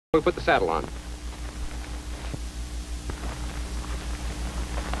We put the saddle on.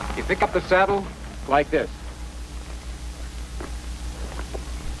 You pick up the saddle like this.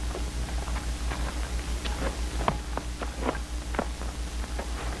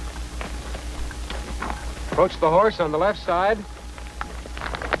 Approach the horse on the left side.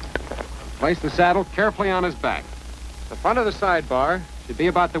 Place the saddle carefully on his back. The front of the sidebar should be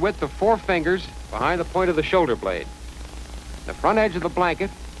about the width of 4 fingers behind the point of the shoulder blade. The front edge of the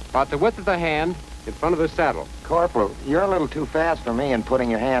blanket about the width of the hand in front of the saddle. Corporal, you're a little too fast for me in putting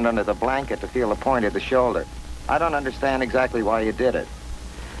your hand under the blanket to feel the point of the shoulder. I don't understand exactly why you did it.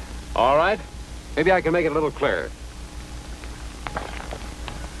 All right. Maybe I can make it a little clearer.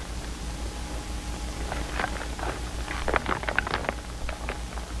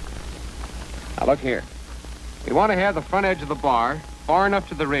 Now look here. We want to have the front edge of the bar far enough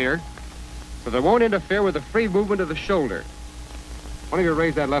to the rear so that it won't interfere with the free movement of the shoulder. Why don't you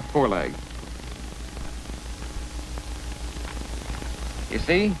raise that left foreleg? You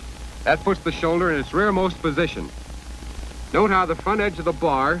see? That puts the shoulder in its rearmost position. Note how the front edge of the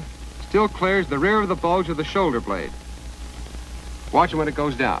bar still clears the rear of the bulge of the shoulder blade. Watch it when it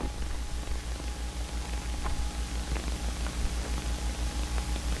goes down.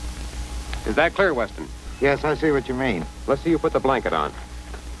 Is that clear, Weston? Yes, I see what you mean. Let's see you put the blanket on.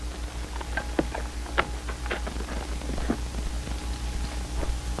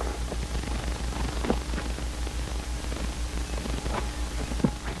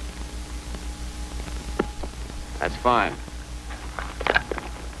 That's fine.